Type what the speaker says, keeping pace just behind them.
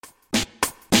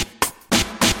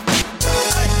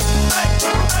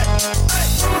What's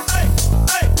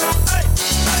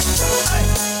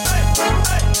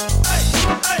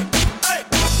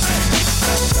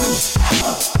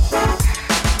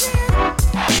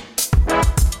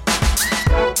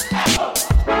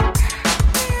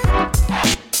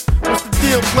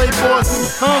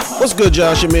good,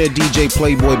 y'all? It's your man DJ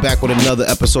Playboy back with another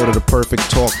episode of the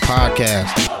Perfect Talk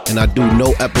Podcast. And I do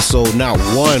no episode, not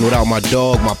one, without my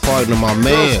dog, my partner, my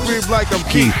man.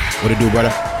 Keith, what it do,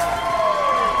 brother?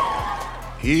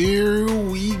 Here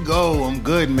we go. I'm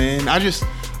good, man. I just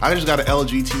got an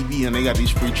LG TV and they got these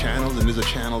free channels, and there's a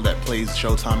channel that plays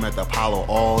Showtime at the Apollo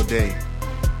all day.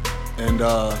 And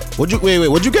what'd you get?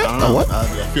 What?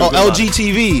 LG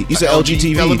TV. You said LG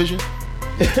TV. Television?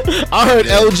 I heard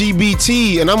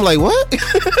LGBT, and I'm like, what?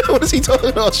 What is he talking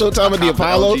about? Showtime at the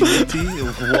Apollo?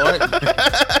 LGBT?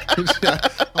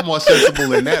 What? I'm more sensible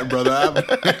than that, brother.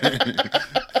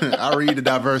 I read the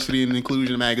diversity and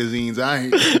inclusion magazines.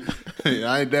 I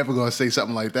ain't definitely gonna say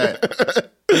something like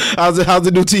that. How's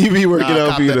the new TV working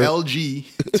out for you? The LG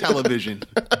television,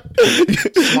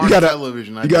 smart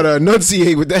television. You gotta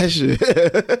enunciate with that shit.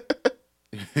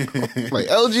 Like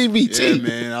LGBT. Yeah,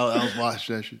 man. I'll watch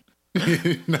that shit.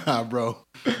 Nah, bro.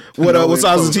 What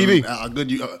size is the TV?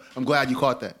 I'm glad you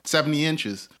caught that. 70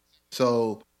 inches.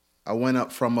 So I went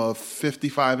up from a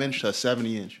 55 inch to a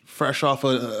 70 inch. Fresh off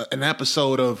an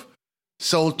episode of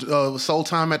Soul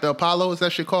Time at the Apollo. Is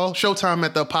that shit called? Showtime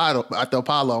at the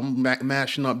Apollo. I'm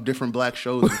mashing up different black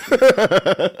shows.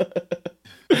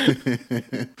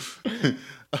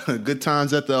 Good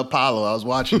times at the Apollo. I was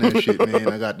watching that shit, man.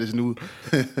 I got this new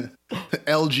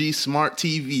LG Smart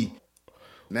TV.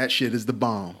 And that shit is the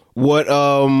bomb. What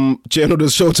channel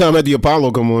does Showtime at the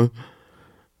Apollo come on?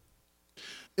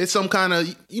 It's some kind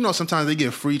of, sometimes they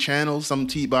get free channels,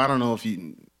 but I don't know if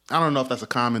that's a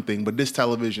common thing, but this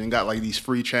television got like these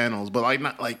free channels, but like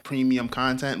not like premium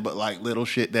content, but like little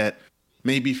shit that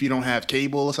maybe if you don't have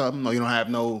cable or something, or you don't have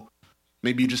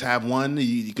maybe you just have one,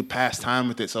 you could pass time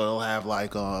with it. So it'll have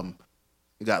like, you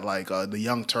got like the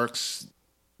Young Turks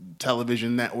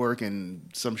television network and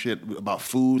some shit about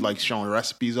food, like showing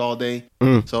recipes all day.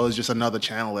 So it's just another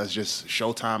channel that's just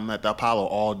Showtime at the Apollo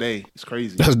all day. It's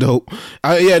crazy. That's dope.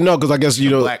 Because I guess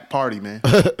black party, man.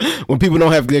 When people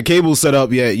don't have their cable set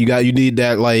up yet, you need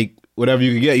that, like whatever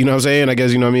you can get. You know what I'm saying? I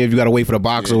guess, you know what I mean. If you got to wait for the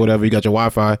box or whatever, you got your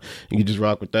Wi-Fi, you can just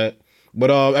rock with that.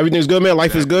 But everything's good, man.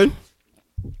 Life is good.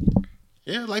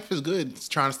 Yeah, life is good. It's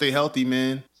trying to stay healthy,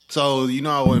 man. So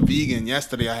I went vegan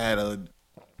yesterday. I had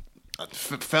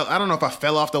I don't know if I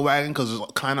fell off the wagon because it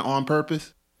was kind of on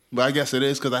purpose, but I guess it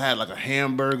is because I had like a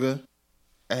hamburger.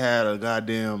 I had a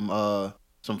goddamn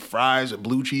some fries with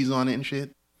blue cheese on it and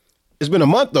shit. It's been a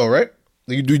month though, right?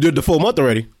 You did the full month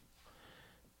already.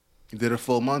 You did a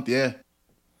full month, yeah.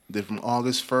 Did from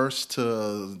August 1st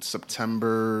to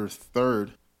September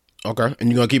 3rd. Okay, and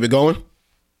you gonna keep it going?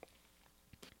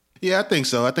 Yeah, I think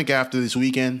so. I think after this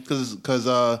weekend, because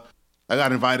I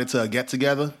got invited to a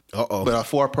get-together. Uh-oh. But a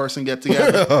 4-person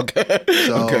get-together. Okay.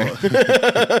 So,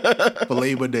 for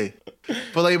Labor Day.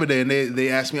 And they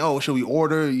asked me, should we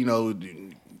order,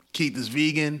 keep this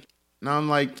vegan? And I'm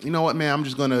like, you know what, man,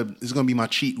 it's going to be my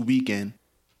cheat weekend.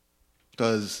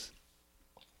 Because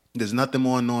there's nothing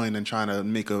more annoying than trying to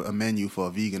make a menu for a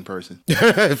vegan person.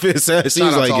 Shout out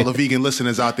to all the vegan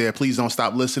listeners out there. Please don't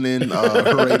stop listening. Rate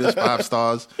us 5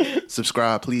 stars.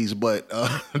 Subscribe, please. But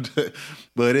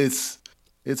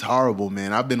it's horrible,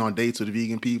 man. I've been on dates with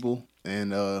vegan people,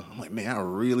 and I'm like, man, I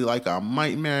really like her. I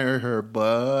might marry her,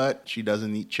 but she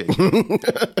doesn't eat chicken.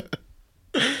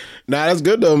 Nah, that's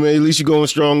good though, man. At least you're going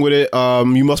strong with it.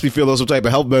 You must be feeling some type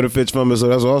of health benefits from it, so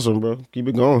that's awesome, bro. Keep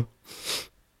it going.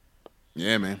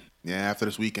 Yeah, man. Yeah, after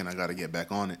this weekend, I got to get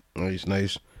back on it.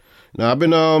 Nice. Now, I've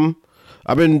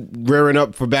been rearing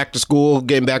up for back to school,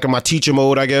 getting back in my teacher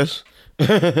mode, I guess.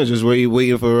 Just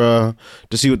waiting for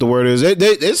to see what the word is.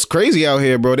 It's crazy out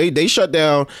here, bro. They shut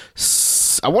down,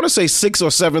 I want to say 6th or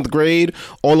 7th grade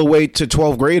all the way to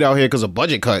 12th grade out here because of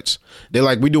budget cuts. They're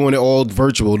like, we're doing it all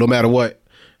virtual no matter what.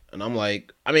 And I'm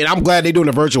like, I'm glad they're doing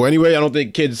it virtual anyway. I don't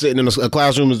think kids sitting in a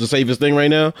classroom is the safest thing right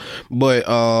now. But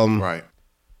right.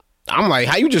 I'm like,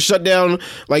 how you just shut down?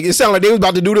 Like, it sounded like they was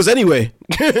about to do this anyway.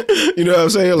 You know what I'm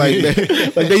saying? Like,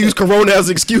 they use Corona as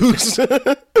an excuse.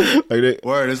 Word.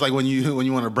 It's like when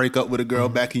you want to break up with a girl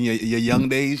back in your young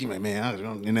days. You're like, man, I don't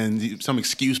know. And then some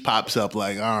excuse pops up,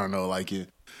 like, I don't know, like you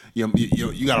got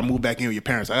to move back in with your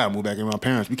parents. I got to move back in with my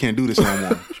parents. We can't do this no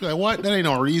more. She's like, what? That ain't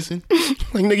no reason.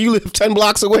 Like, nigga, you live 10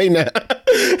 blocks away now.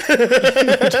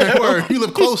 Word. You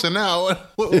live closer now.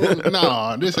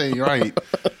 No, this ain't right.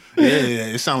 Yeah,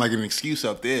 it sounds like an excuse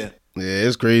up there. Yeah,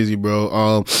 it's crazy,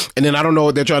 bro. And then I don't know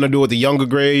what they're trying to do with the younger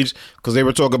grades, because they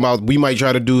were talking about we might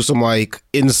try to do some like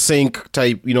in sync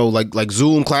type, like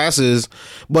Zoom classes.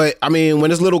 But I mean,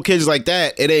 when it's little kids like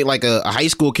that, it ain't like a high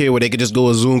school kid where they could just go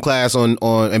a Zoom class on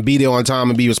and be there on time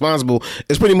and be responsible.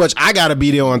 It's pretty much I gotta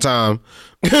be there on time.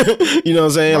 You know what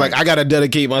I'm saying? Right. Like I gotta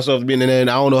dedicate myself to being in there. And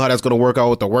I don't know how that's gonna work out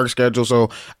with the work schedule. So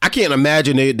I can't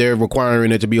imagine they're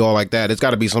requiring it to be all like that. It's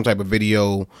got to be some type of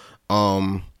video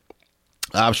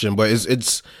option, but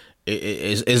it's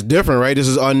different, right? This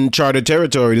is uncharted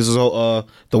territory. This is the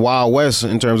Wild West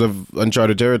in terms of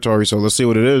uncharted territory. So let's see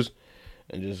what it is.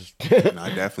 And just No,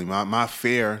 definitely. My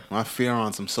fear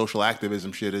on some social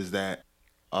activism shit is that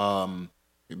the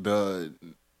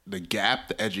gap,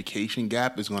 the education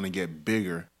gap, is going to get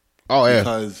bigger. Oh yeah,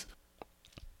 because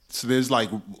so there's like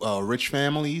rich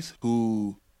families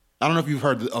who, I don't know if you've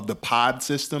heard of the pod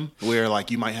system, where like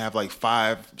you might have like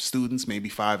 5 students, maybe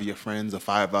 5 of your friends or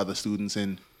 5 other students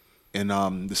in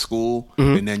the school,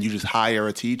 and then you just hire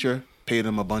a teacher, pay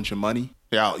them a bunch of money.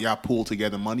 Y'all pool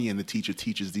together money, and the teacher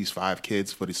teaches these 5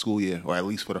 kids for the school year, or at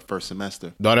least for the first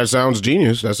semester. no, that sounds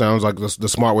genius. That sounds like the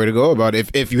smart way to go about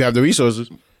it if you have the resources.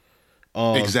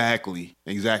 Exactly.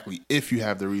 If you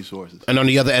have the resources. And on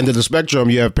the other end of the spectrum,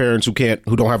 you have parents who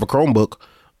don't have a Chromebook.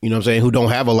 You know what I'm saying? Who don't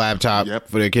have a laptop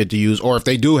for their kid to use. Or if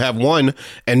they do have one,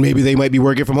 and maybe they might be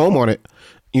working from home on it.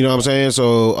 You know what I'm saying?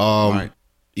 So Right.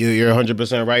 you're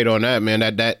 100% right on that, man.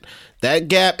 That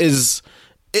gap is...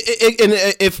 and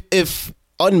if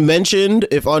unmentioned,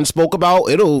 if unspoke about,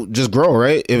 it'll just grow,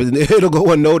 right? It'll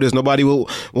go unnoticed. Nobody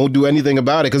won't do anything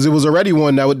about it, because it was already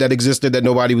one that existed that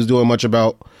nobody was doing much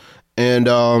about. And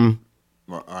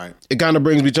Right. it kind of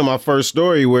brings me to my first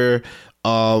story, where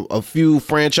a few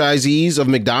franchisees of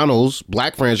McDonald's,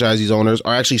 black franchisees owners,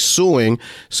 are actually suing,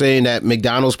 saying that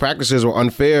McDonald's practices were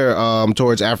unfair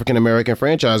towards African American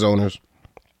franchise owners.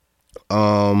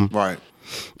 Right.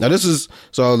 Now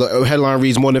so the headline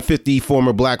reads, more than 50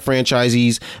 former black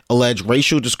franchisees allege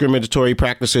racial discriminatory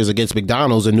practices against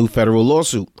McDonald's in new federal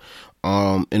lawsuit.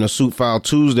 In a suit filed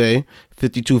Tuesday,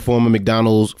 52 former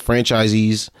McDonald's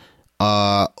franchisees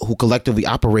who collectively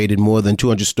operated more than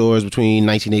 200 stores between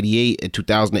 1988 and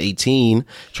 2018,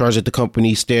 charged that the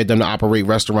company steered them to operate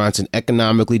restaurants in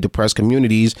economically depressed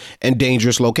communities and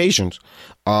dangerous locations.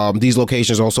 These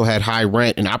locations also had high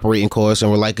rent and operating costs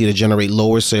and were likely to generate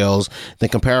lower sales than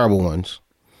comparable ones.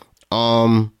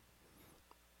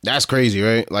 That's crazy,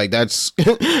 right? Like that's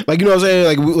like, you know what I'm saying?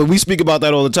 Like we speak about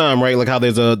that all the time, right? Like how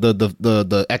there's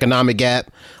the economic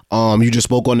gap. You just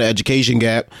spoke on the education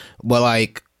gap, but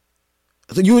like,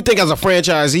 you would think as a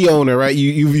franchisee owner, right?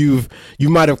 You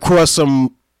might have crossed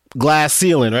some glass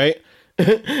ceiling, right?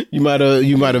 you might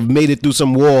have made it through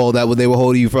some wall that they were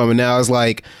holding you from, and now it's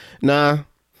like, nah,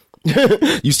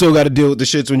 you still got to deal with the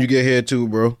shits when you get here too,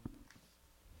 bro.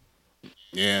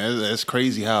 Yeah, that's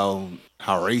crazy how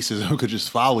racism could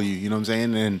just follow you. You know what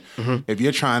I'm saying? And if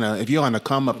you're on the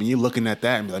come up and you're looking at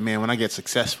that and be like, man, when I get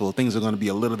successful, things are going to be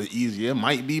a little bit easier. It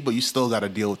might be, but you still got to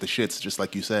deal with the shits, just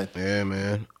like you said. Yeah,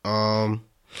 man.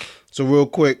 So real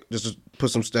quick, just to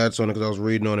put some stats on it, because I was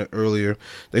reading on it earlier.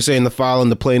 They say in the filing,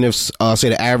 the plaintiffs say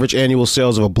the average annual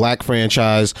sales of a black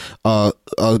franchise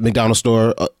McDonald's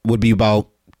store would be about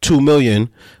 $2 million,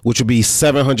 which would be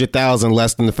 $700,000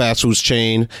 less than the fast food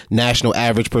chain national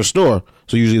average per store.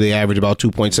 So usually they average about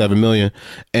 $2.7 million,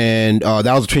 and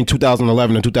that was between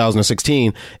 2011 and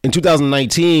 2016. In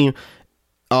 2019,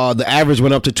 the average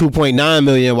went up to $2.9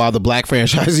 million, while the black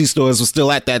franchisee stores were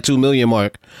still at that $2 million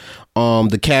mark.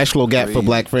 The cash flow gap for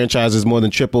black franchises more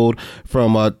than tripled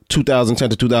from 2010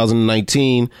 to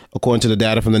 2019, according to the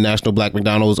data from the National Black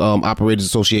McDonald's Operators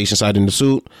Association citing the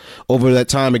suit. Over that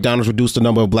time, McDonald's reduced the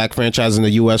number of black franchises in the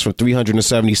U.S. from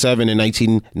 377 in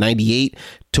 1998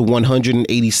 to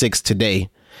 186 today.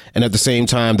 And at the same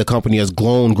time, the company has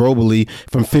grown globally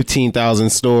from 15,000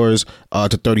 stores to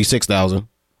 36,000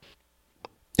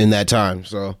 in that time.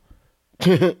 So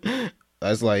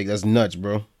that's nuts,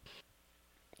 bro.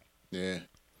 Yeah,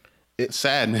 it's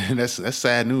sad, man. That's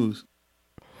sad news.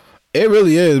 It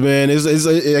really is, man. It's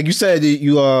like you said,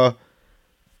 it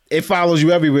follows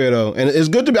you everywhere though, and it's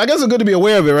good to be. I guess it's good to be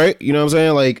aware of it, right? You know what I'm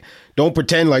saying? Like, don't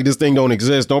pretend like this thing don't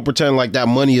exist. Don't pretend like that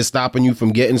money is stopping you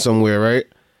from getting somewhere, right?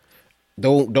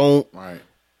 Don't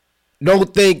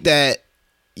think that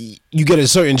you get a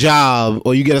certain job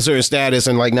or you get a certain status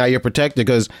and like now you're protected,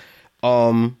 because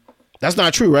that's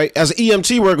not true, right? As an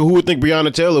EMT worker, who would think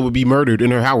Breonna Taylor would be murdered in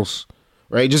her house,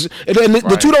 right?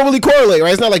 The two don't really correlate,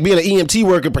 right? It's not like being an EMT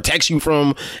worker protects you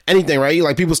from anything, right?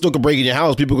 Like, people still could break in your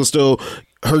house, people could still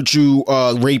hurt you,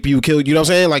 rape you, kill you. You know what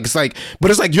I'm saying? Like,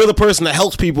 but it's like you're the person that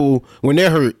helps people when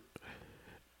they're hurt.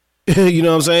 You know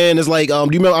what I'm saying? It's like, do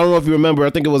you remember? I don't know if you remember. I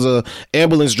think it was a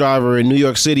ambulance driver in New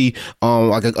York City.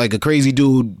 Like a crazy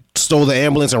dude stole the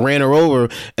ambulance and ran her over.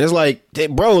 And it's like, hey,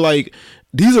 bro, like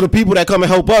these are the people that come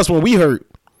and help us when we hurt.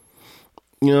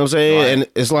 You know what I'm saying? Right. And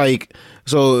it's like,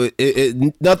 so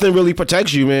nothing really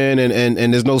protects you, man.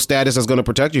 And there's no status that's going to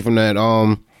protect you from that.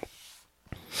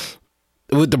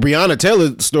 With the Breonna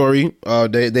Taylor story,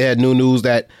 they had new news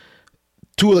that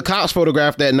two of the cops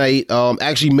photographed that night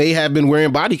actually may have been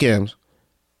wearing body cams.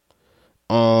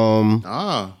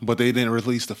 But they didn't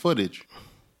release the footage.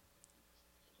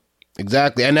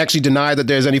 Exactly, and actually denied that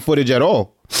there's any footage at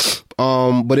all.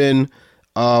 But in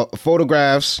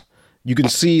photographs, you can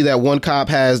see that one cop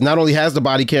not only has the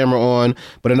body camera on,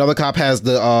 but another cop has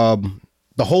the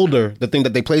holder, the thing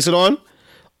that they place it on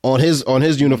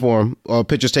his uniform.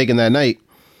 Pictures taken that night.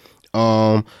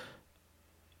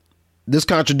 This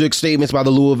contradicts statements by the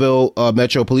Louisville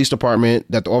Metro Police Department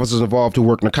that the officers involved who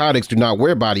work narcotics do not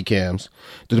wear body cams.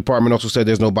 The department also said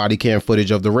there's no body cam footage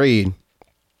of the raid.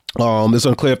 It's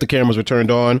unclear if the cameras were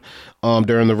turned on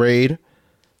during the raid,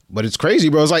 but it's crazy,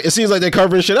 bro. It's like it seems like they're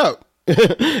covering shit up.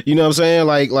 You know what I'm saying?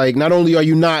 Like not only are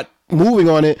you not moving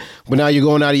on it, but now you're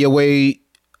going out of your way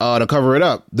to cover it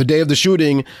up. The day of the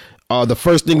shooting, the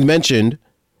first thing mentioned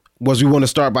was we want to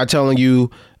start by telling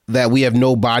you that we have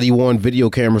no body-worn video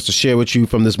cameras to share with you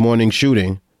from this morning's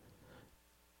shooting.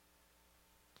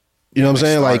 You know what I'm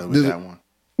saying? Like that one.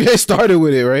 They started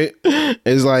with it, right?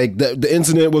 It's like the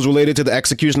incident was related to the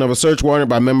execution of a search warrant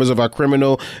by members of our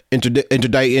criminal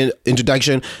interdiction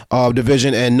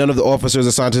division, and none of the officers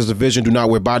assigned to this division do not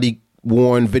wear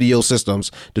body-worn video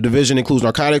systems. The division includes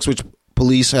narcotics, which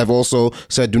police have also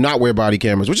said do not wear body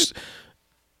cameras, which is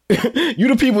you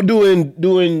the people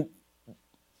doing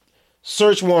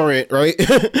search warrant, right?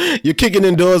 You're kicking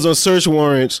in doors on search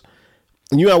warrants.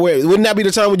 And you not wear, wouldn't that be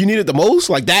the time when you need it the most?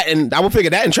 Like that, and I would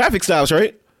figure that in traffic stops,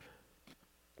 right?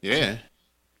 Yeah,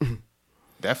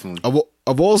 definitely.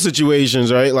 Of all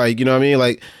situations, right? Like, you know what I mean?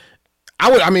 Like, I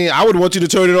would want you to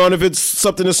turn it on if it's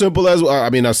something as simple as,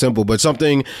 not simple, but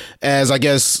something as, I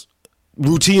guess,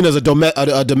 routine as a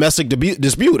domestic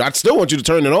dispute. I'd still want you to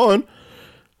turn it on.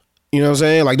 You know what I'm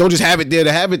saying? Like, don't just have it there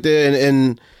to have it there.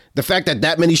 And the fact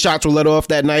that many shots were let off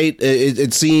that night,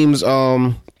 it seems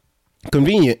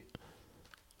convenient.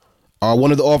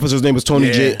 One of the officers' name was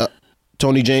Tony James.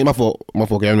 My fault. Okay,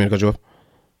 I didn't mean to cut you off.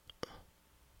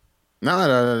 No,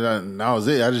 that was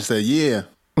it. I just said, yeah.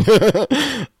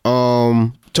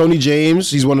 Tony James,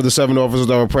 he's one of the 7 officers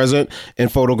that were present,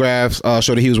 and photographs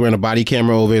show that he was wearing a body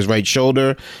camera over his right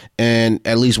shoulder, and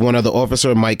at least one other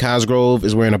officer, Mike Cosgrove,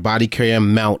 is wearing a body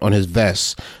cam mount on his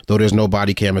vest, though there's no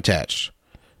body cam attached.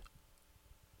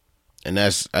 And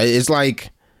it's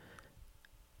like,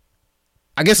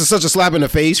 I guess it's such a slap in the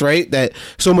face, right? That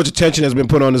so much attention has been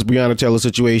put on this Breonna Taylor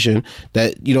situation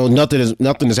that, you know, nothing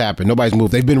has happened. Nobody's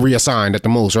moved. They've been reassigned at the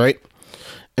most, right?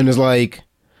 And it's like,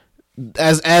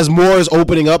 as more is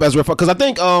opening up, because I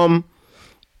think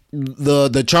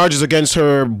the charges against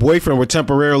her boyfriend were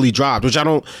temporarily dropped, which how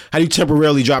do you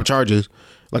temporarily drop charges?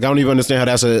 Like, I don't even understand how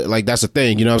that's a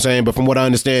thing, you know what I'm saying? But from what I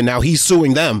understand, now he's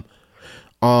suing them.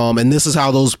 And this is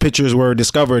how those pictures were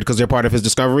discovered, because they're part of his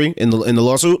discovery in the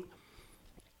lawsuit.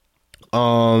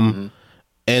 And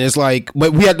it's like,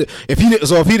 but we had to, if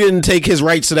he didn't take his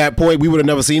rights to that point, we would have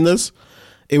never seen this.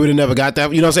 It would have never got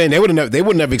that. You know what I'm saying? They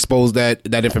wouldn't have exposed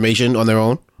that information on their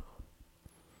own.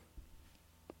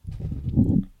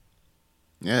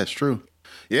 Yeah, it's true.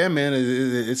 Yeah, man,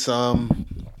 it's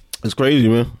crazy,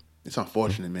 man. It's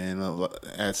unfortunate, man.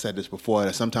 I said this before,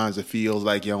 that sometimes it feels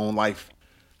like your own life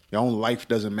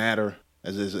doesn't matter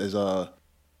as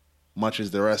much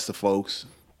as the rest of folks.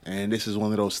 And this is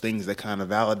one of those things that kind of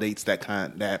validates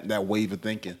that wave of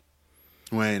thinking.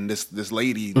 When this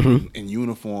lady in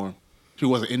uniform, she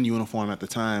wasn't in uniform at the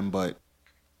time, but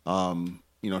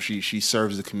she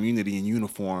serves the community in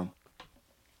uniform,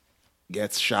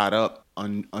 gets shot up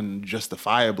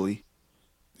unjustifiably,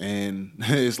 and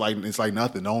it's like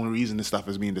nothing. The only reason this stuff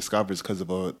is being discovered is because of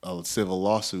a civil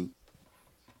lawsuit.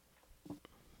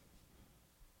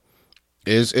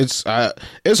 It's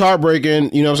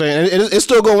heartbreaking, you know what I'm saying? And it's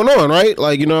still going on, right?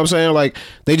 Like, you know what I'm saying? Like,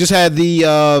 they just had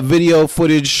the video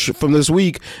footage from this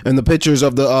week and the pictures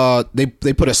of the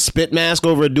they put a spit mask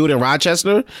over a dude in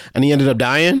Rochester and he ended up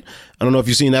dying. I don't know if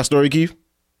you've seen that story, Keith.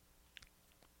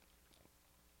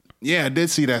 Yeah, I did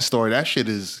see that story. That shit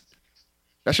is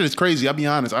crazy. I'll be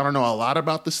honest, I don't know a lot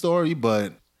about the story,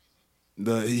 but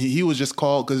he was just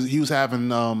called because he was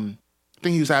having I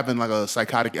think he was having like a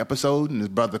psychotic episode, and his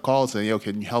brother called saying, "Yo,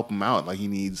 can you help him out? Like, he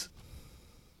needs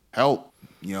help."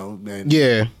 You know, and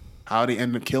yeah. how they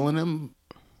end up killing him,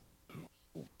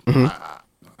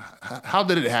 how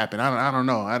did it happen? I don't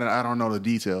know. I don't know the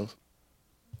details.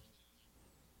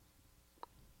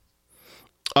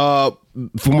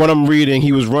 From what I'm reading,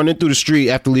 he was running through the street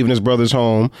after leaving his brother's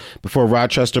home before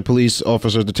Rochester police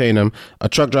officers detained him. A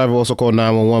truck driver also called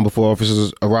 911 before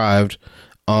officers arrived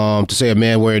to say a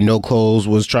man wearing no clothes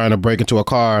was trying to break into a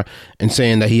car and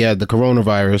saying that he had the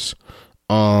coronavirus.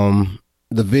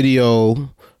 The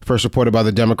video, first reported by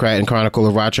the Democrat and Chronicle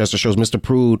of Rochester, shows Mr.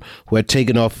 Prude, who had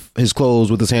taken off his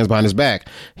clothes with his hands behind his back.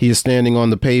 He is standing on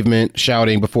the pavement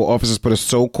shouting before officers put a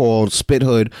so-called spit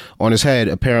hood on his head,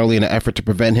 apparently in an effort to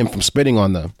prevent him from spitting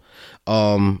on them.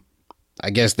 I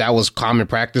guess that was common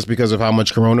practice because of how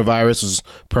much coronavirus was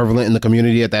prevalent in the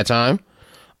community at that time.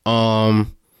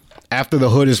 After the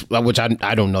hood is, which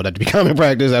I don't know that to be common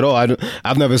practice at all.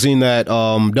 I've never seen that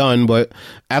done, but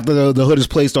after the hood is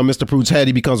placed on Mr. Prude's head,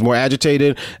 he becomes more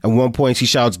agitated. At one point, he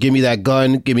shouts, "Give me that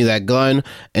gun, give me that gun,"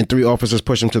 and 3 officers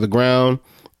push him to the ground.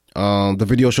 The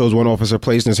video shows one officer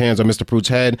placing his hands on Mr. Prude's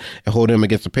head and holding him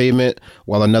against the pavement,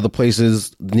 while another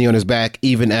places the knee on his back,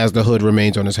 even as the hood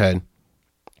remains on his head.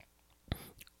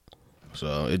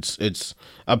 So it's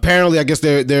apparently, I guess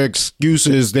their excuse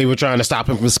is they were trying to stop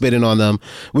him from spitting on them,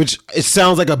 which it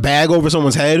sounds like a bag over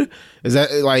someone's head. Is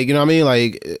that like, you know what I mean?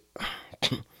 Like,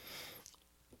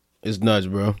 it's nuts,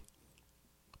 bro.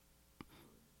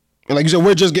 And like you said,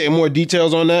 we're just getting more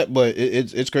details on that, but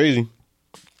it's crazy.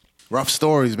 Rough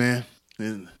stories, man.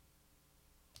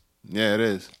 Yeah, it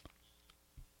is.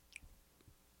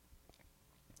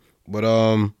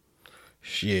 But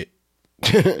shit.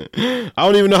 I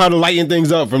don't even know how to lighten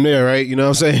things up from there, right? You know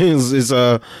what I'm saying? It's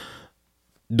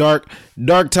dark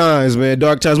times, man.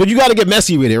 Dark times. But you got to get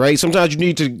messy with it, right? Sometimes you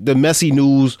need the messy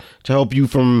news to help you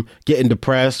from getting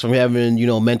depressed, from having,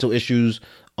 mental issues.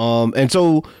 And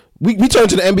so we turn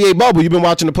to the NBA bubble. You've been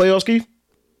watching the playoffs, Keith?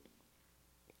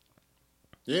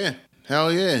 Yeah.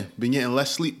 Hell yeah. Been getting less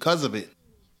sleep because of it.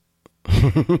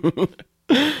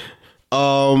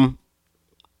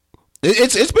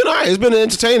 It's been all right. It's been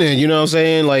entertaining, you know what I'm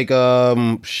saying? Like,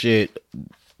 shit.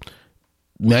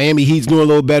 Miami Heat's doing a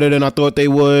little better than I thought they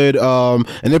would. And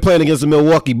they're playing against the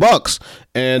Milwaukee Bucks.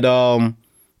 And I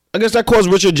guess that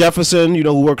caused Richard Jefferson,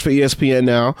 who works for ESPN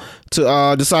now,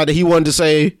 to decide that he wanted to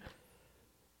say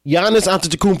Giannis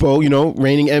Antetokounmpo,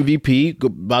 reigning MVP,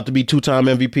 about to be 2-time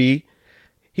MVP.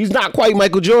 He's not quite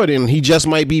Michael Jordan. He just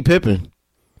might be Pippen.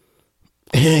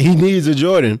 He needs a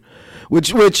Jordan,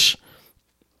 which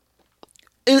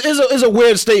is a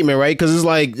weird statement, right? Because it's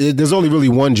like there's only really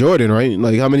one Jordan, right?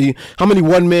 Like how many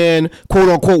one man, quote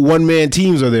unquote, one man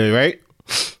teams are there, right?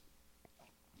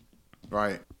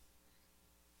 Right.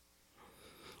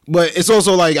 But it's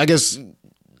also like, I guess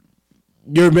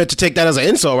you're meant to take that as an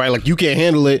insult, right? Like you can't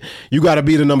handle it. You got to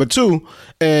be the number 2.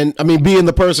 And I mean, being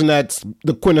the person that's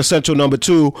the quintessential number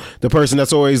 2, the person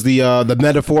that's always the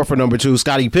metaphor for number 2,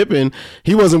 Scottie Pippen,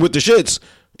 he wasn't with the shits.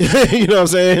 You know what I'm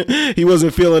saying? He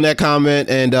wasn't feeling that comment.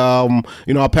 And,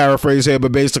 I'll paraphrase here,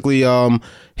 but basically,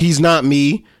 he's not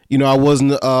me. I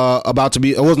wasn't I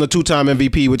wasn't a 2-time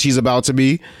MVP, which he's about to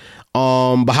be.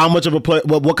 But how much of a play,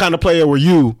 what kind of player were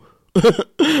you,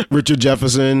 Richard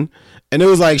Jefferson? And it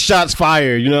was like shots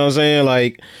fired, you know what I'm saying?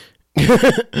 Like,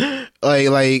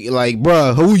 like,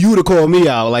 bruh, who you to call me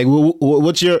out? Like,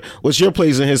 what's your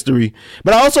place in history?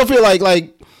 But I also feel like,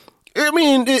 I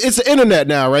mean, it's the internet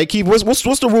now, right? Keith,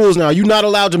 what's the rules now? You're not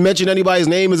allowed to mention anybody's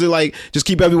name. Is it like just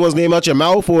keep everyone's name out your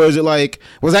mouth, or is it like,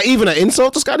 was that even an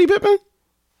insult to Scottie Pippen?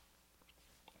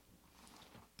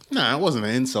 Nah, it wasn't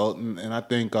an insult, and I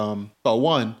think, I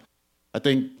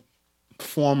think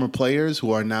former players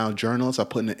who are now journalists are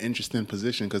put in an interesting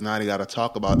position because now they got to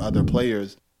talk about other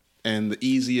players, and the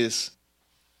easiest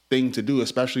thing to do,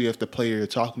 especially if the player you're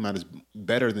talking about is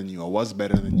better than you or was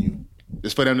better than you,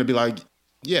 is for them to be like,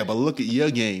 yeah, but look at your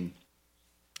game.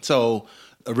 So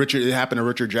it happened to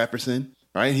Richard Jefferson,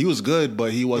 right? He was good,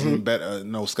 but he wasn't better.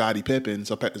 No, Scottie Pippen.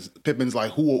 So Pippen's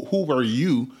like, who were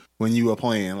you when you were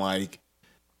playing? Like,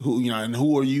 and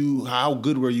who are you? How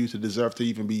good were you to deserve to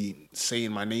even be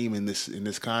saying my name in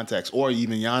this context, or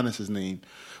even Giannis's name?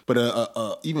 But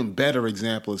a even better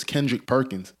example is Kendrick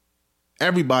Perkins.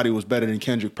 Everybody was better than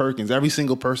Kendrick Perkins. Every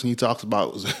single person he talks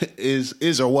about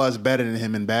is or was better than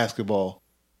him in basketball.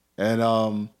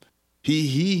 And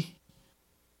he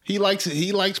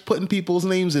likes putting people's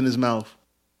names in his mouth.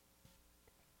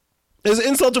 It's an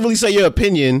insult to really say your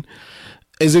opinion.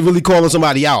 Is it really calling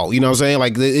somebody out? You know what I'm saying?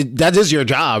 Like that is your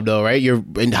job, though, right? You're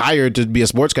hired to be a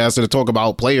sportscaster to talk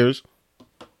about players.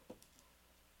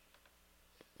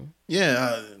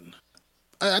 Yeah,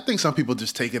 I think some people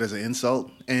just take it as an insult,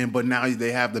 but now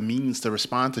they have the means to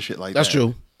respond to shit like that. That's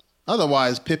true.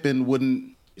 Otherwise, Pippen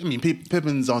wouldn't I mean,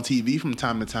 Pippen's on TV from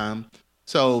time to time.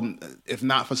 So if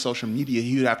not for social media,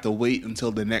 he would have to wait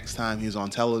until the next time he was on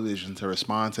television to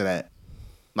respond to that.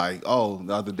 Like, oh,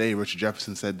 the other day Richard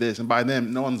Jefferson said this, and by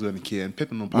then no one's going to care, and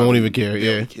Pippen won't even care.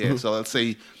 Yeah. Care. So let's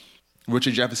say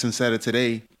Richard Jefferson said it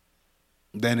today,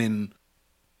 then in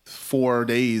 4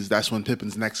 days, that's when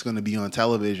Pippen's next going to be on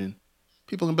television.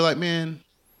 People can be like, man,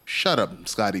 shut up,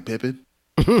 Scottie Pippen.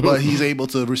 But he's able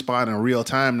to respond in real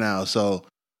time now. So,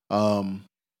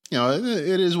 you know,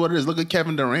 it is what it is. Look at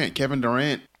Kevin Durant. Kevin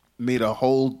Durant made a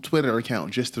whole Twitter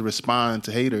account just to respond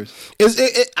to haters.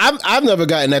 I've never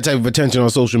gotten that type of attention on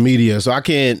social media, so I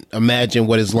can't imagine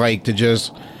what it's like to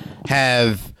just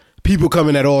have people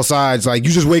coming at all sides. Like,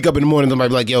 you just wake up in the morning, somebody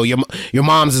be like, yo, your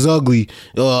mom's is ugly.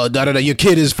 Your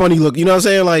kid is funny look. You know what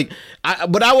I'm saying? Like,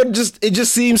 it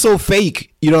just seems so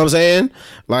fake. You know what I'm saying?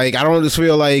 Like, I don't just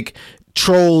feel like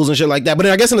trolls and shit like that. But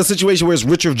then I guess in a situation where it's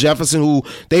Richard Jefferson, who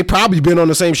they probably been on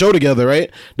the same show together,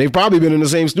 right? They've probably been in the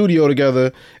same studio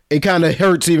together. It kind of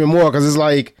hurts even more because it's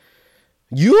like,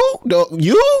 you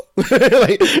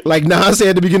like Nas said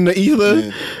at the beginning of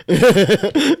Ether,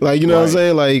 like, you know what I'm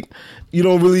saying? Like, you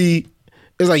don't really.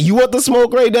 It's like, you want the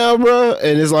smoke right now, bro,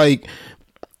 and it's like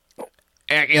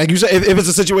you said, if it's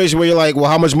a situation where you're like, well,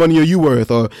 how much money are you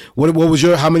worth, or what was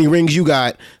how many rings you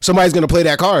got? Somebody's gonna play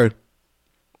that card.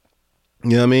 You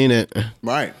know what I mean?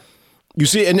 Right. You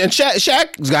see, and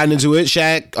Shaq's gotten into it.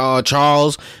 Shaq,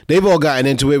 Charles, they've all gotten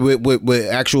into it with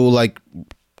actual, like,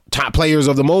 top players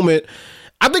of the moment.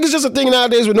 I think it's just a thing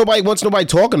nowadays where nobody wants nobody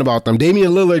talking about them.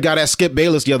 Damian Lillard got at Skip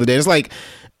Bayless the other day. It's like,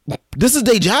 this is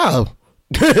their job.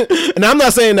 And I'm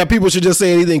not saying that people should just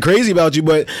say anything crazy about you,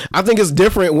 but I think it's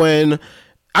different when...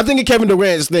 I think Kevin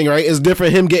Durant's thing, right, is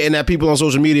different. Him getting at people on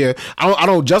social media, I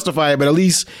don't justify it, but at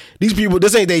least these people,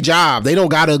 this ain't their job. They don't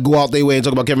gotta go out their way and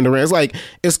talk about Kevin Durant. It's like,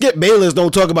 if Skip Bayless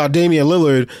don't talk about Damian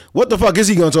Lillard, what the fuck is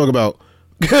he gonna talk about?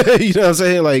 You know what I'm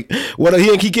saying? Like, what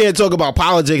he can't talk about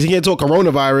politics. He can't talk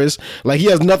coronavirus. Like, he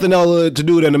has nothing else to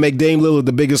do than to make Dame Lillard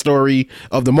the biggest story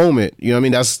of the moment. You know what I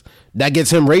mean? That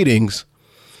gets him ratings.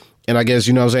 And I guess,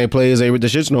 you know what I'm saying, players ain't with the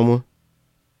shits no more.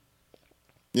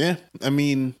 Yeah, I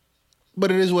mean, but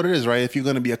it is what it is, right? If you're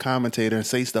going to be a commentator and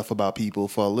say stuff about people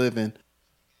for a living,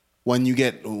 when you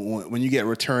get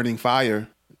returning fire,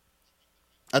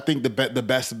 I think the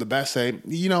best of the best say,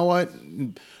 you know what,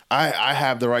 I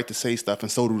have the right to say stuff,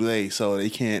 and so do they. So they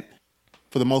can't,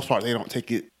 for the most part, they don't take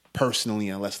it personally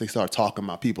unless they start talking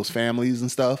about people's families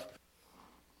and stuff.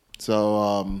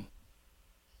 So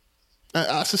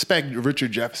I suspect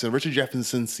Richard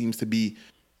Jefferson seems to be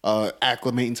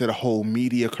acclimating to the whole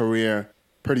media career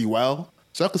pretty well.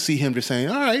 So I could see him just saying,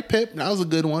 all right, Pip, that was a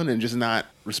good one, and just not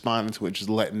responding to it, just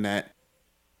letting it,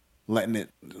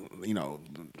 you know,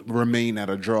 remain at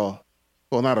a draw.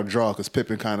 Well, not a draw, because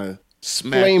Pippen kind of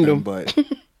smacked him, but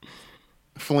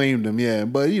flamed him, yeah.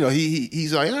 But, you know,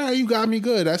 he's like, all right, you got me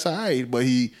good, that's all right. But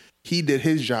he did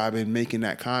his job in making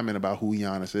that comment about who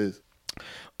Giannis is.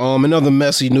 Another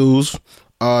messy news,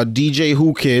 DJ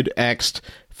Who Kid asked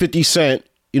 50 Cent,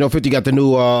 you know, 50 got the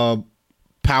new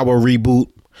Power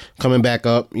reboot coming back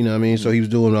up, you know what I mean? So he was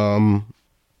doing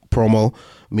promo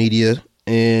media,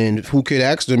 and Who Kid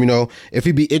asked him, you know, if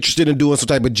he'd be interested in doing some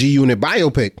type of G-Unit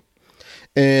biopic.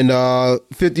 And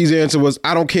 50's answer was,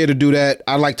 I don't care to do that.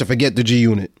 I like to forget the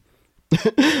G-Unit.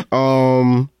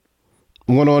 Went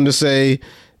on to say,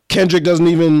 Kendrick doesn't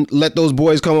even let those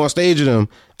boys come on stage with him.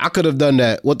 I could have done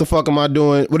that. What the fuck am I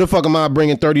doing? What the fuck am I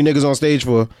bringing 30 niggas on stage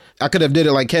for? I could have did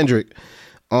it like Kendrick.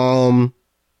 And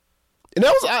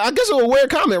that was, I guess, a weird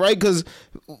comment, right? Because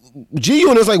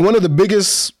G-Unit is like one of the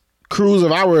biggest crews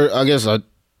of our, I guess,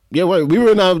 we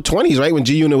were in our 20s, right? When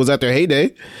G-Unit was at their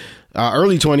heyday.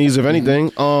 Early 20s, if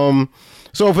anything.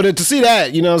 So to see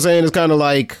that, you know what I'm saying, it's kind of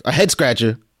like a head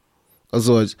scratcher of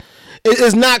sorts.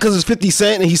 It's not because it's 50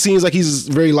 Cent and he seems like he's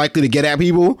very likely to get at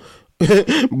people,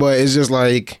 but it's just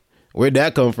like, where'd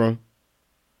that come from?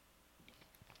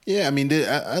 Yeah, I mean,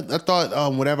 I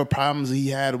thought whatever problems he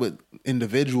had with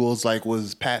individuals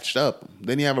was patched up.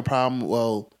 Then he have a problem.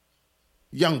 Well,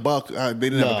 Young Buck, they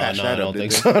didn't ever patch that up.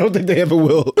 I don't think they ever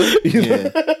will. Yeah.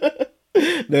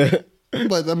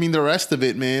 But I mean, the rest of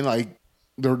it, man, like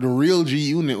the real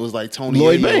G-Unit was like Tony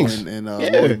Lloyd Banks and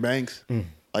Lloyd Banks.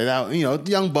 Like that, you know,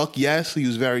 Young Buck. Yes, he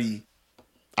was very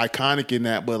iconic in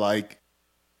that, but like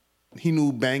he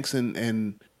knew Banks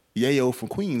and Yayo from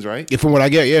Queens, right? Yeah, from what I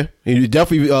get, yeah. He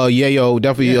definitely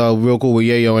Yayo, real cool with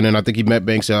Yayo, and then I think he met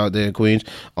Banks out there in Queens.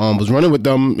 Was running with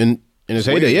them in his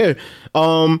heyday, yeah.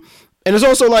 And it's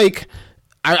also like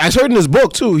I heard in his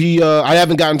book too. He I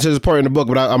haven't gotten to this part in the book,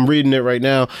 but I'm reading it right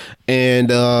now,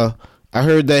 and I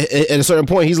heard that at a certain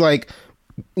point he's like,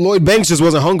 Lloyd Banks just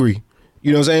wasn't hungry.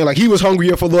 You know what I'm saying? Like, he was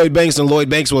hungrier for Lloyd Banks than Lloyd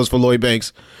Banks was for Lloyd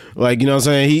Banks. Like, you know what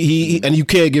I'm saying? He and you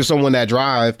can't give someone that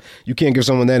drive. You can't give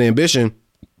someone that ambition.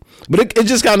 But it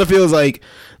just kind of feels like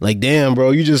damn,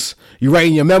 bro, you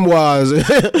writing your memoirs and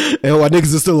while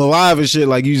niggas are still alive and shit,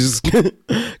 like you just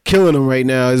killing them right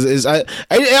now. I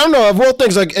don't know, of all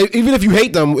things, like even if you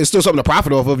hate them, it's still something to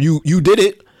profit off of. You did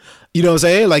it. You know what I'm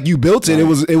saying? Like you built it.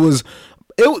 Right. It was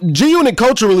G-Unit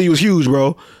culturally was huge,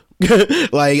 bro.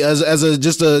 Like as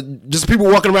just people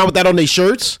walking around with that on their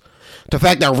shirts. The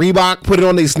fact that Reebok put it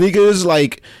on their sneakers,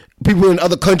 like people in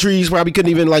other countries probably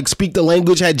couldn't even like speak the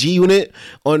language, had G-Unit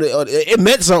on it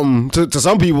meant something to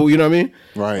some people, you know what I mean?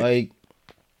 Right. Like,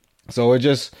 so it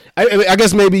just, I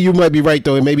guess maybe you might be right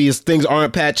though. Maybe things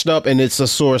aren't patched up and it's a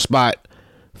sore spot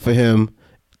for him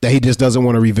that he just doesn't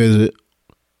want to revisit.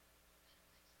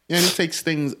 Yeah, and he takes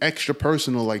things extra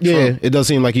personal, like yeah, Trump. It does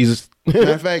seem like he's.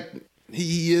 Matter of fact,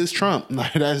 he is Trump.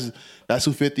 Like that's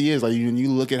who 50 is. Like when you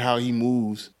look at how he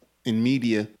moves in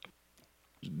media.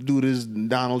 Dude is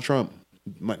Donald Trump,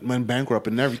 went bankrupt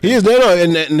and everything. He is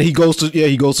and he goes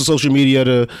to social media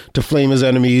to flame his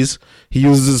enemies. He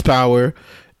uses his power,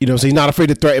 you know. So he's not afraid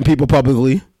to threaten people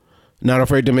publicly, not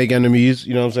afraid to make enemies.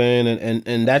 You know what I'm saying?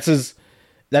 And that's his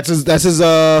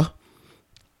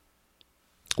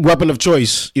weapon of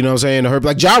choice. You know what I'm saying?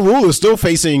 Like Ja Rule is still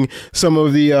facing some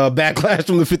of the backlash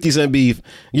from the 50 Cent beef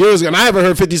years ago. And I haven't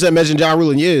heard 50 Cent mention Ja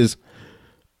Rule in years.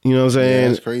 You know what I'm saying? Yeah,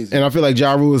 that's crazy. And I feel like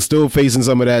Ja Rule is still facing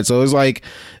some of that. So it's like,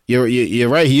 you're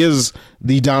right. He is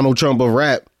the Donald Trump of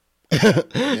rap.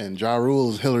 And Ja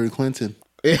Rule is Hillary Clinton.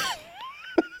 Ja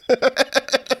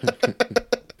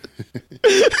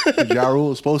Rule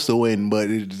was supposed to win, but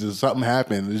something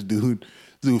happened. This dude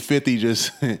 50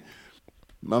 just,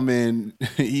 my man,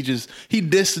 he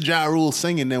dissed Ja Rule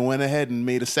singing, then went ahead and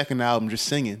made a second album just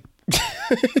singing.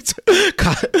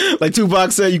 Like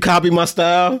Tupac said, you copy my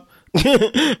style.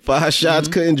 5 shots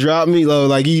couldn't drop me.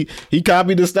 Like he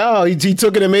copied the style. He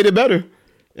took it and made it better.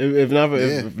 If not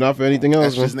for anything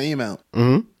else. That's his name out.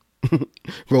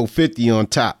 Wrote 50 on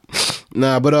top.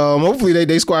 Nah, but hopefully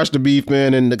they squash the beef,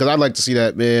 man. And because I'd like to see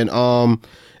that, man.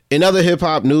 In other hip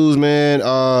hop news, man.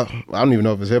 I don't even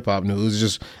know if it's hip hop news. It's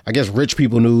just, I guess, rich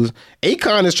people news.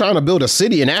 Akon is trying to build a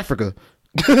city in Africa.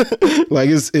 Like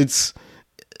it's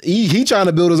he trying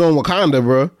to build his own Wakanda,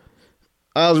 bro.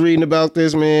 I was reading about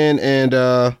this, man, and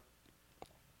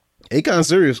Akon's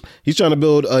serious. He's trying to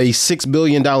build a $6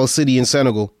 billion city in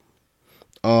Senegal.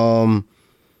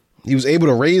 He was able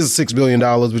to raise $6 billion,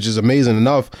 which is amazing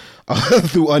enough,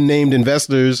 through unnamed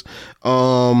investors,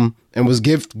 and was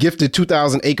gifted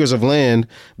 2,000 acres of land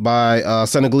by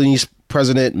Senegalese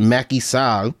President Macky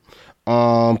Sall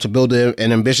to build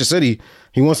an ambitious city.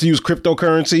 He wants to use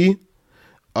cryptocurrency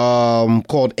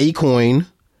called Acoin.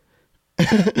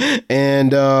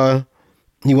 And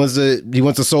he wants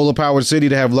a solar powered city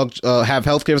to have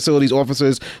healthcare facilities,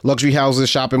 offices, luxury houses,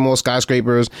 shopping malls,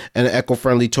 skyscrapers, and an eco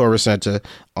friendly tourist center.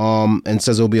 And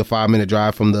says it'll be a 5-minute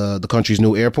drive from the country's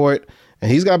new airport. And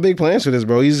he's got big plans for this,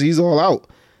 bro. He's all out.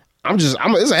 It's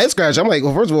a head scratch. I'm like,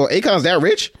 well, first of all, Akon's that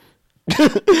rich.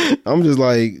 I'm just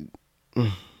like.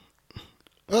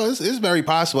 Well, it's very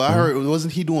possible. I heard,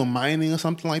 wasn't he doing mining or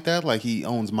something like that? Like he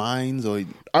owns mines or...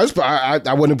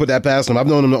 I wouldn't put that past him. I've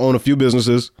known him to own a few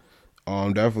businesses.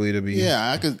 Definitely to be...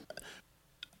 Yeah,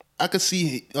 I could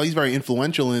see... he's very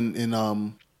influential in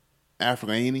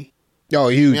Africa, ain't he? Oh,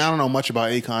 huge. I mean, I don't know much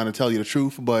about Akon, to tell you the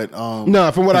truth, but...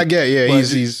 no, from what I get, yeah,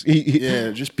 he's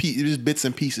just bits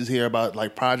and pieces here about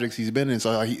like projects he's been in.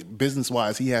 So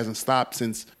business-wise, he hasn't stopped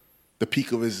since the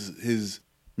peak of his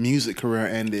music career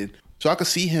ended. So I could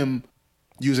see him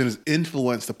using his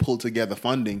influence to pull together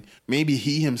funding. Maybe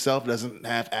he himself doesn't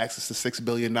have access to $6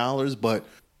 billion, but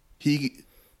he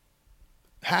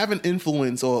having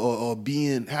influence or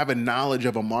having knowledge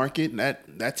of a market,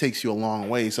 that takes you a long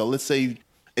way. So let's say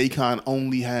Akon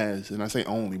only has, and I say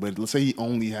only, but let's say he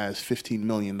only has $15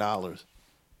 million.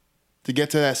 To get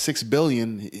to that $6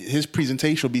 billion, his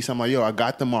presentation will be something like, yo, I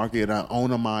got the market, I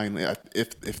own a mine,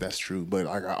 if that's true, but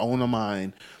I own a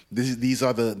mine. This is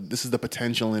the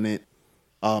potential in it.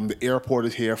 The airport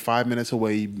is here, 5 minutes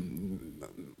away.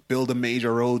 Build a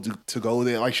major road to go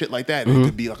there, like shit like that. It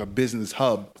could be like a business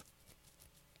hub.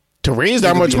 To raise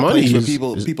that much money,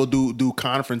 people do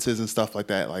conferences and stuff like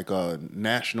that, like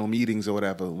national meetings or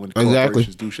whatever. When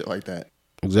corporations do shit like that.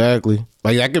 Exactly.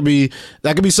 Like that could be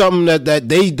something that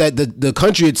the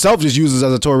country itself just uses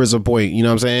as a tourism point, you know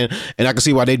what I'm saying? And I can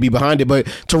see why they'd be behind it. But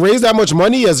to raise that much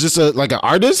money as just an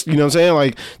artist, you know what I'm saying?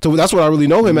 Like that's what I really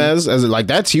know him as like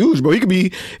that's huge, bro. He could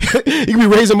be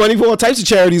raising money for all types of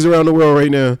charities around the world right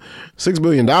now. $6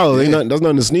 billion. That's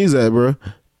nothing to sneeze at, bro.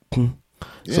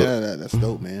 Yeah, that's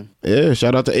dope, man. Yeah,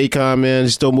 shout out to Akon, man.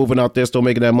 He's still moving out there, still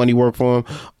making that money work for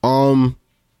him.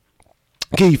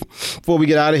 Keith, before we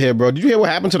get out of here, bro, did you hear what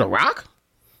happened to The Rock?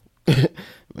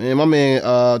 Man, my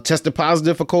man tested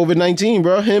positive for COVID-19,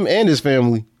 bro. Him and his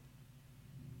family.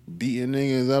 Beating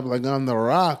niggas up like I'm The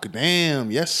Rock.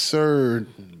 Damn, yes, sir.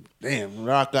 Damn,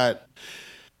 Rock got...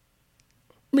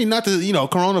 I mean, not to,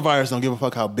 coronavirus don't give a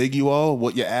fuck how big you are,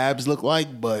 what your abs look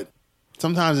like, but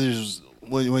sometimes it's just,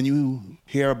 when you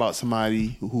hear about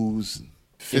somebody who's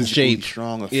physically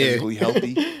strong or physically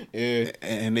healthy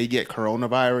and they get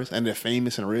coronavirus and they're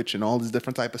famous and rich and all this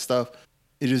different type of stuff,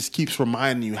 it just keeps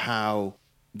reminding you how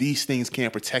these things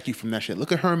can't protect you from that shit.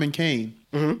 Look at Herman Cain.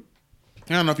 Mm-hmm.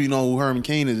 I don't know if you know who Herman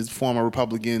Cain is. He's a former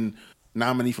Republican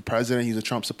nominee for president. He's a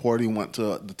Trump supporter. He went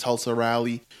to the Tulsa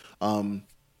rally.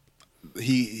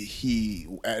 He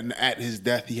at his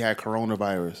death he had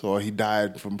coronavirus, or he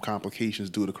died from complications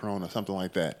due to corona, something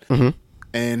like that. Mm-hmm.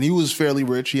 And he was fairly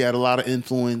rich. He had a lot of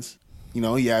influence. He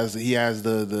has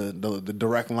the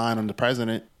direct line on the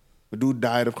president. The dude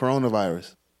died of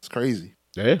coronavirus. It's crazy.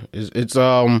 Yeah, it's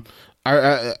I want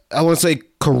to say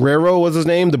Carrero was his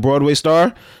name, the Broadway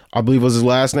star, I believe was his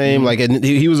last name. Mm-hmm. Like, and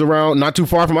he was around not too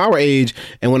far from our age.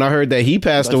 And when I heard that he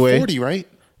passed away, 40, right?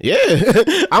 Yeah,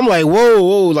 I'm like,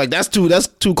 whoa, like that's too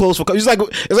close for. It's like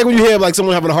when you hear like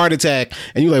someone having a heart attack,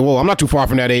 and you're like, whoa, I'm not too far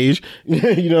from that age. You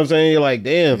know what I'm saying? You're like,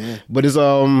 damn. Yeah. But it's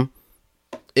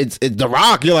The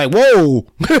Rock. You're like, whoa,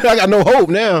 I got no hope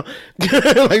now.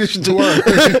 Like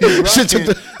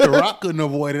The Rock couldn't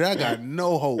avoid it. I got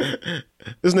no hope.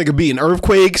 This nigga beating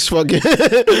earthquakes, fucking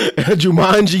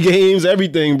Jumanji games,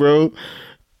 everything, bro.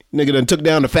 Nigga done took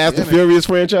down the Fast and Furious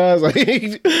franchise. Like,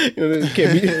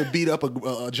 can't beat up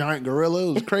a giant gorilla.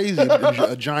 It was crazy.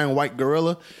 A giant white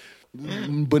gorilla.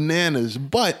 Bananas.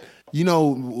 But,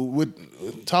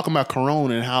 with talking about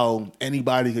corona and how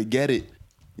anybody could get it,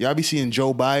 y'all be seeing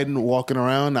Joe Biden walking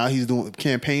around. Now he's doing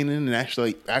campaigning and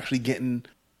actually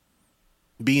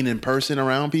being in person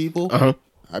around people. Uh-huh.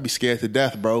 I'd be scared to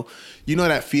death, bro. You know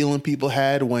that feeling people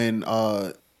had when...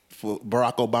 for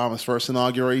Barack Obama's first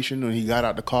inauguration, when he got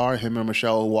out the car, him and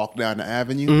Michelle walked down the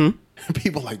avenue. Mm-hmm.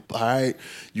 People like, all right,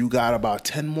 you got about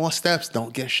 10 more steps.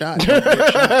 Don't get shot.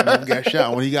 Don't get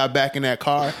shot. When he got back in that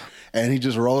car and he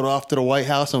just rode off to the White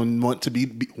House and went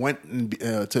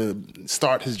to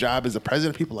start his job as a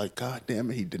president, people like, God damn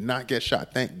it, he did not get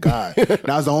shot. Thank God. That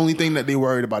was the only thing that they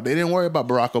worried about. They didn't worry about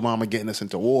Barack Obama getting us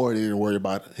into war. They didn't worry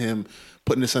about him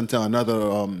putting us into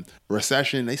another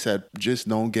recession. They said, just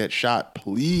don't get shot,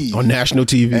 please. On national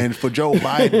TV. And for Joe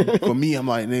Biden, for me, I'm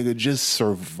like, nigga, just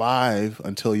survive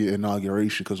until your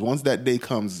inauguration. Because once that day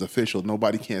comes, it's official.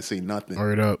 Nobody can't say nothing.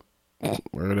 Word up.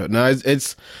 No,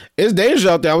 it's dangerous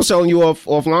out there. I was telling you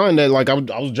offline that like I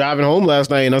was driving home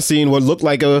last night and I seen what looked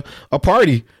like a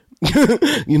party.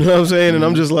 You know what I'm saying? Mm-hmm. And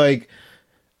I'm just like,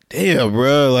 damn,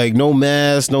 bro, like no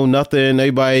mask, no nothing.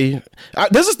 Everybody,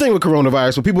 there's this thing with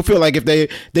coronavirus where people feel like if they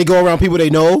go around people they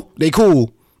know, they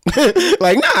cool.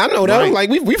 Like, nah, I know them. Right.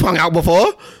 Like we've hung out before.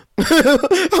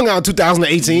 Hung out in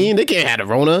 2018. They can't have the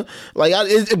Rona. Like,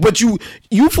 but you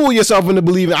fool yourself into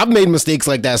believing. I've made mistakes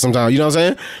like that sometimes. You know what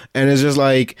I'm saying? And it's just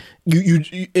like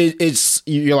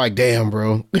you're like, damn,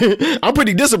 bro. I'm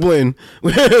pretty disciplined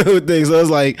with things. So it's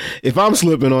like if I'm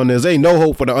slipping on this, ain't no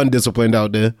hope for the undisciplined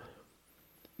out there.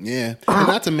 Yeah, and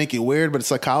not to make it weird, but the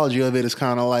psychology of it is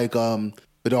kind of like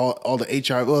with all the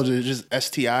HIV, well, just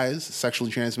STIs,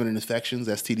 sexually transmitted infections,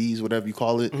 STDs, whatever you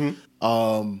call it.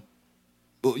 Mm-hmm.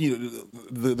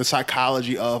 The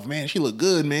psychology of, man, she look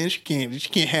good, man. She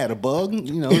can't have a bug.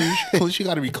 She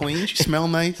got to be clean. She smell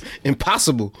nice.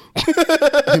 Impossible.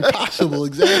 Impossible,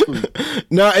 exactly.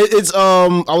 No, it's I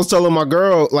was telling my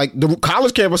girl, like the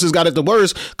college campuses got it the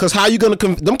worst because how you gonna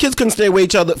them kids couldn't stay away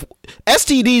each other.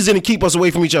 STDs didn't keep us away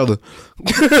from each other.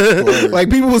 Like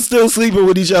people were still sleeping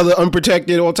with each other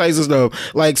unprotected, all types of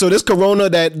stuff. Like so, this corona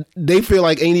that they feel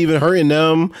like ain't even hurting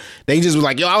them. They just was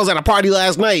like, yo, I was at a party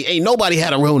last night. Ain't nobody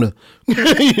had a Rona. You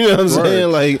know what I'm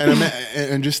saying? Like,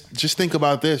 and just think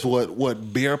about this: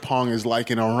 what beer pong is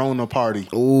like in a Rona party.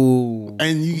 Ooh,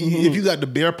 and if you got the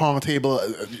beer pong table,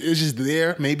 it's just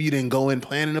there. Maybe you didn't go in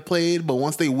planning to play it, but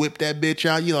once they whip that bitch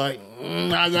out, you're like,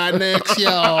 I got next,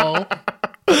 y'all.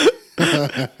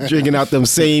 Drinking out them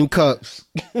same cups.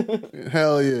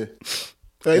 Hell yeah.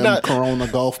 Like Corona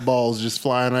golf balls just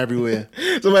flying everywhere.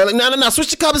 Somebody like, no,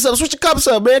 switch the cups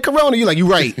up, man. Corona. You like, you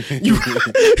right.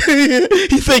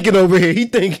 He thinking over here. He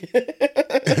thinking.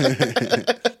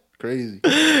 Crazy.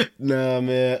 Nah,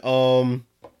 man.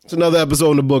 It's another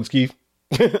episode in the books, Keith.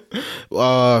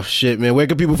 Oh shit, man. Where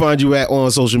can people find you at on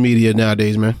social media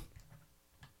nowadays, man?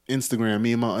 Instagram,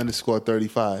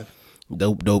 _35.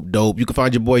 Dope, dope, dope. You can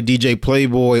find your boy DJ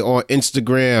Playboy on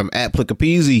Instagram at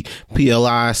Plickapeezy,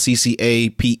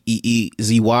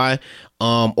 PLICCAPEEZY.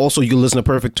 Also, you can listen to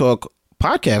Perfect Talk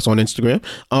podcast on Instagram.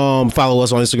 Follow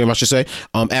us on Instagram, I should say,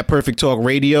 at Perfect Talk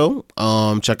Radio.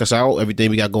 Check us out. Everything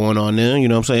we got going on there. You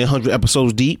know what I'm saying? 100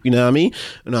 episodes deep. You know what I mean?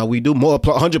 We do more,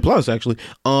 100 plus actually.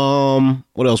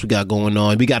 What else we got going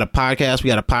on? We got a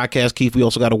podcast. Keith. We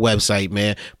also got a website,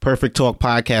 man.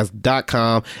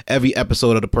 PerfectTalkPodcast.com. Every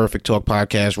episode of the Perfect Talk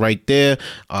podcast right there.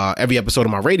 Every episode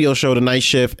of my radio show, The Night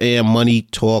Shift, and Money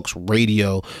Talks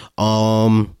Radio.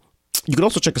 You can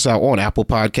also check us out on Apple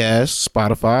Podcasts,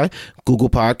 Spotify, Google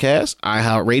Podcasts,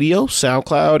 iHeartRadio,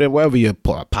 SoundCloud, and wherever your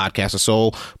podcasts are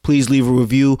sold. Please leave a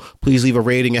review. Please leave a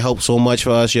rating. It helps so much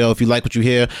for us, yo. If you like what you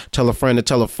hear, tell a friend to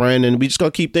tell a friend, and we just gonna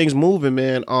keep things moving,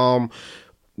 man. I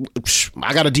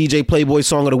got a DJ Playboy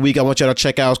song of the week I want y'all to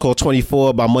check out. It's called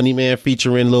 24 by Money Man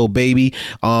featuring Lil Baby.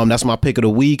 That's my pick of the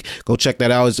week. Go check that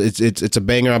out. It's a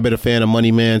banger. I've been a fan of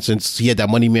Money Man since he had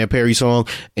that Money Man Perry song,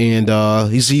 and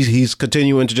he's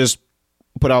continuing to just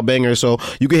put out bangers. So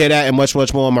you can hear that and much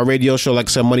more on my radio show, like I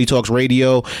said, Money Talks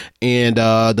Radio and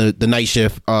the Night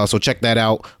Shift. So check that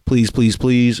out, please.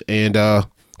 And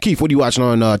Keith, what are you watching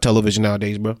on television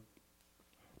nowadays, bro?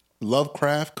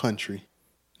 Lovecraft Country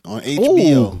on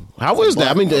HBO. Ooh, how is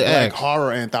that? I mean, the black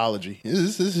horror anthology.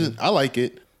 I like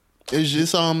it. It's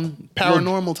just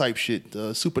paranormal type shit,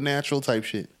 supernatural type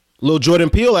shit. Little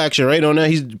Jordan Peele action, right? On that,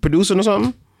 he's producing or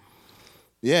something.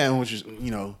 Yeah, which is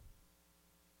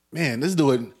man, this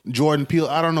dude Jordan Peele.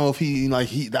 I don't know if he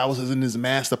that was in his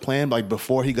master plan, like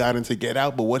before he got into Get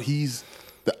Out. But the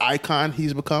icon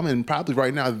he's become, and probably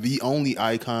right now the only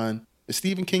icon. Is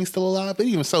Stephen King still alive? But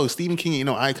even so, Stephen King ain't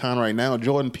no icon right now.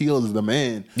 Jordan Peele is the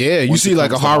man. Yeah, you see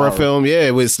like a horror film.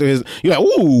 Yeah, with his, you're like,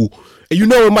 ooh, and you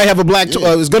know it might have a black.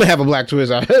 It's gonna have a black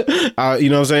twist. You know what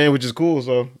I'm saying? Which is cool.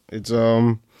 So it's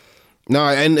no,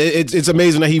 and it's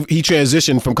amazing that he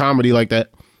transitioned from comedy like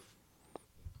that.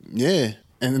 Yeah.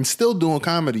 And still doing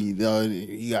comedy.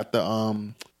 You got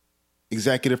the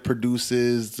executive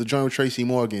producers, the joint with Tracy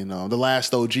Morgan, The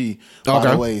Last OG.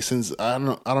 By the way, since I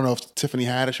don't know if Tiffany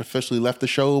Haddish officially left the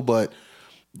show, but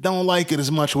don't like it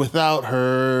as much without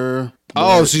her.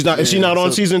 Oh, she's not. Is she not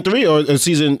on season 3 or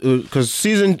season? Because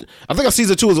season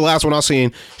 2 was the last one I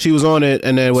seen. She was on it,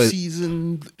 and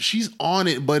then she's on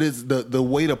it, but it's the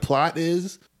way the plot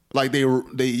is like they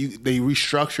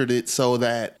restructured it so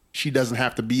that she doesn't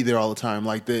have to be there all the time.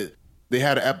 Like they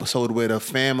had an episode where the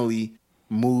family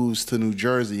moves to New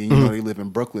Jersey, and they live in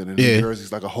Brooklyn, and New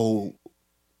Jersey's like a whole.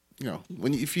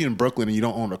 If you're in Brooklyn and you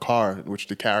don't own a car, which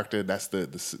the character, that's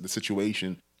the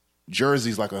situation.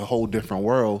 Jersey's like a whole different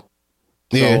world.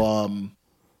 Yeah.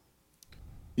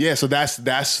 So so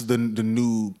that's the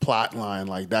new plot line,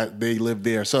 like that they live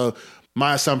there. So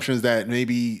my assumption is that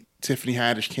maybe Tiffany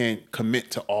Haddish can't commit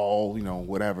to all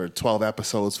 12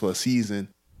 episodes for a season.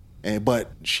 But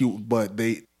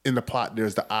they in the plot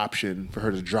there's the option for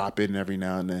her to drop in every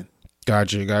now and then.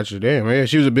 Gotcha. Damn, yeah,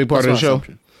 she was a big part of the show.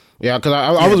 Assumption. Yeah, because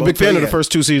I was a big fan of the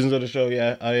first 2 seasons of the show.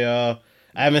 Yeah, I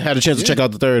haven't had a chance to check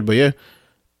out the third, but yeah.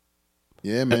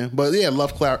 Yeah, man. But yeah,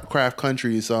 Lovecraft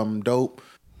Country is dope.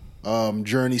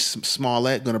 Journey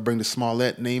Smollett gonna bring the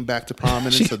Smollett name back to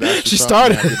prominence. So that's she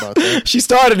started. She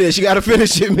started it. She got to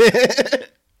finish it, man.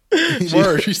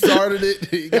 She started it.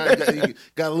 He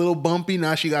got a little bumpy.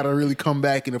 Now she got to really come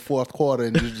back in the fourth quarter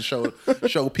and just show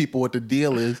people what the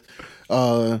deal is.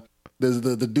 There's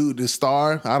the dude, the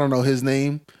star. I don't know his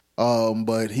name,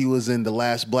 but he was in The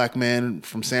Last Black Man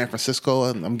from San Francisco.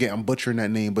 I'm butchering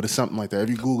that name, but it's something like that. If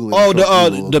you Google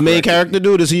it, the main character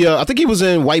dude is he? I think he was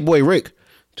in White Boy Rick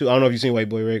too. I don't know if you've seen White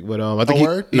Boy Rick, but I think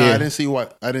No, I didn't see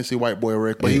White Boy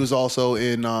Rick, but he was also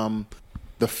in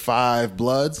The Five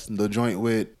Bloods, the joint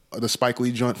with. The Spike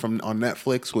Lee joint on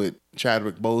Netflix with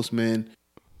Chadwick Boseman,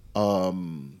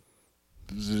 the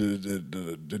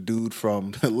dude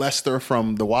from Lester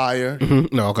from The Wire.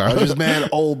 Mm-hmm. No, okay. This man,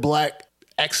 old black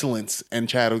excellence, and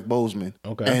Chadwick Boseman.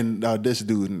 Okay. And this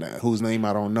dude whose name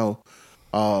I don't know.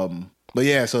 But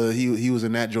yeah, so he was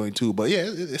in that joint too. But yeah,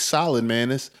 it's solid,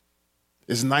 man. It's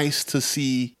nice to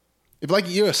see. If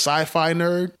you're a sci-fi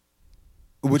nerd,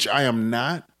 which I am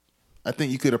not. I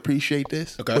think you could appreciate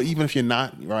this. Okay. But even if you're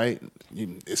not, right,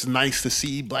 it's nice to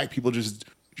see black people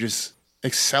just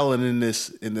excelling in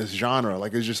this genre.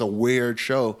 Like it's just a weird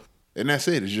show. And that's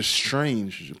it. It's just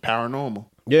strange, just paranormal.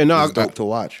 Yeah, no, it's dope to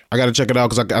watch. I got to check it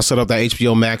out because I set up that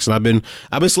HBO Max and I've been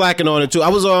slacking on it too. I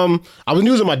was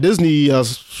using my Disney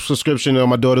subscription.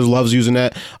 My daughter loves using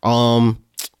that. What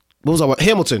was I?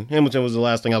 Hamilton. Hamilton was the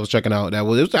last thing I was checking out. That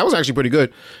was actually pretty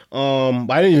good. But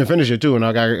I didn't even finish it too, and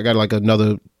I got like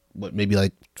another maybe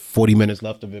like 40 minutes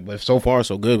left of it, but so far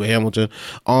so good with Hamilton.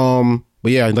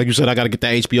 But yeah, like you said, I got to get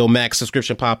that HBO Max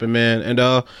subscription popping, man. And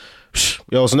yo,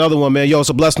 it's another one, man. Yo, it's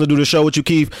a blessing to do the show with you,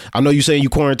 Keith. I know you saying you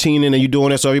quarantining and you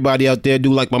doing it, so everybody out there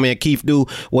do like my man Keith do.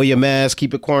 Wear your mask,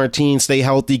 keep it quarantined, stay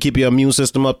healthy, keep your immune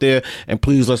system up there, and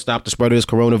please let's stop the spread of this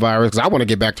coronavirus, because I want to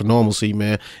get back to normalcy,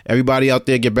 man. Everybody out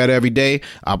there get better every day.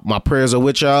 My prayers are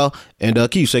with y'all. And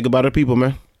Keith, say goodbye to the people,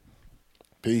 man.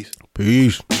 Peace.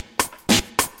 Peace.